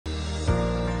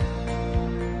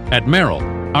At Meril,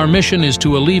 our mission is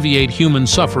to alleviate human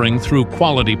suffering through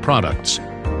quality products.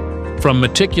 From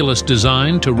meticulous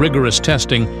design to rigorous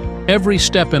testing, every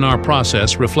step in our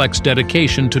process reflects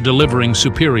dedication to delivering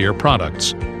superior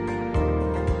products.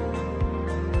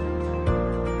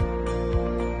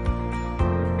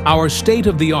 Our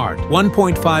state-of-the-art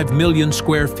 1.5 million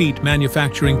square feet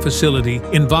manufacturing facility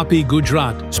in Vapi,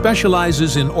 Gujarat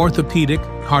specializes in orthopedic,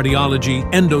 cardiology,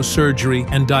 endosurgery,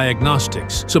 and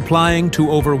diagnostics, supplying to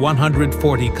over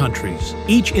 140 countries.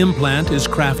 Each implant is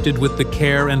crafted with the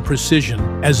care and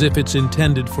precision as if it's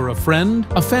intended for a friend,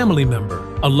 a family member,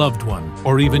 a loved one,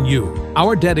 or even you.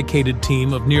 Our dedicated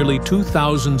team of nearly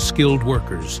 2,000 skilled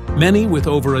workers, many with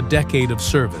over a decade of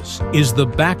service, is the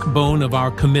backbone of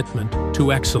our commitment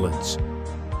to excellence.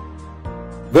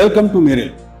 Welcome to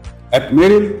Meril. At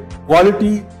Meril,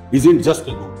 quality isn't just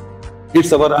a goal.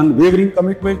 It's our unwavering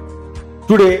commitment.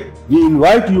 Today, we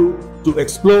invite you to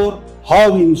explore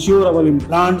how we ensure our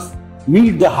implants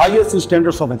meet the highest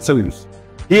standards of excellence.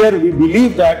 Here, we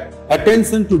believe that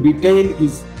attention to detail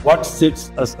is what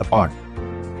sets us apart.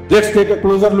 Let's take a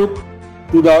closer look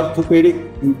to the orthopedic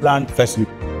implant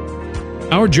facility.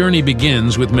 Our journey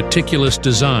begins with meticulous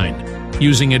design,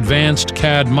 using advanced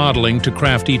CAD modeling to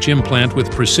craft each implant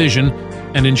with precision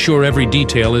and ensure every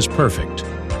detail is perfect.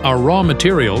 Our raw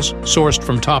materials, sourced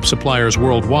from top suppliers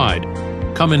worldwide,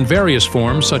 come in various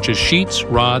forms such as sheets,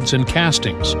 rods, and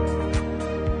castings.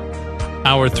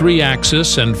 Our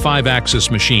 3-axis and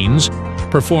 5-axis machines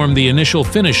perform the initial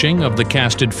finishing of the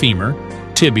casted femur,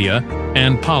 tibia,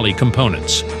 and poly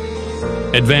components.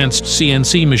 Advanced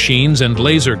CNC machines and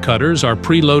laser cutters are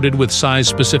preloaded with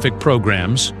size-specific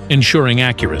programs, ensuring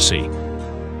accuracy.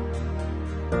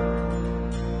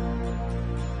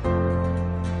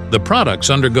 The products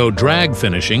undergo drag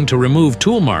finishing to remove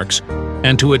tool marks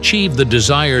and to achieve the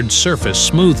desired surface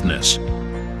smoothness.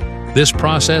 This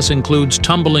process includes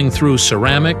tumbling through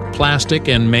ceramic, plastic,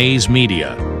 and maize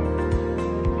media.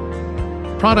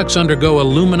 Products undergo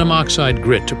aluminum oxide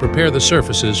grit to prepare the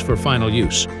surfaces for final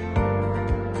use.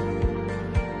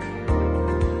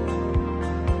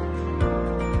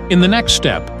 In the next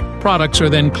step, products are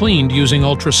then cleaned using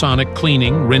ultrasonic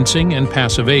cleaning, rinsing, and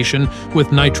passivation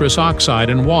with nitrous oxide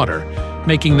and water,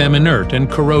 making them inert and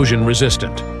corrosion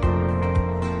resistant.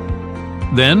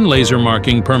 Then, laser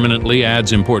marking permanently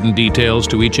adds important details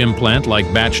to each implant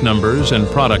like batch numbers and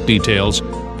product details.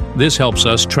 This helps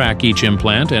us track each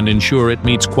implant and ensure it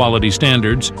meets quality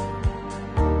standards.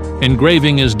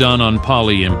 Engraving is done on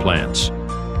poly implants.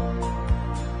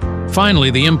 Finally,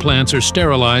 the implants are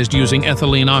sterilized using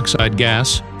ethylene oxide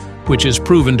gas, which is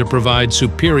proven to provide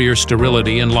superior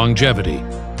sterility and longevity.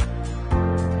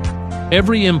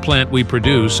 Every implant we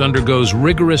produce undergoes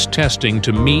rigorous testing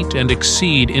to meet and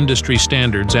exceed industry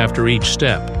standards after each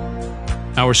step.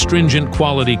 Our stringent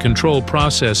quality control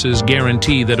processes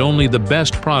guarantee that only the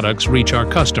best products reach our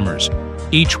customers,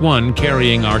 each one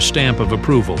carrying our stamp of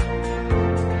approval.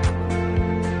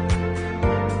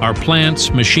 Our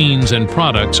plants, machines, and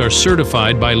products are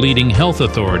certified by leading health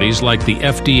authorities like the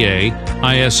FDA,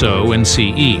 ISO, and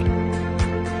CE.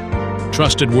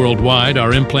 Trusted worldwide,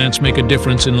 our implants make a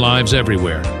difference in lives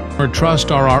everywhere. Our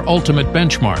trust are our ultimate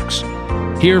benchmarks.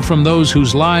 Hear from those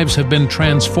whose lives have been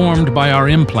transformed by our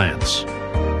implants.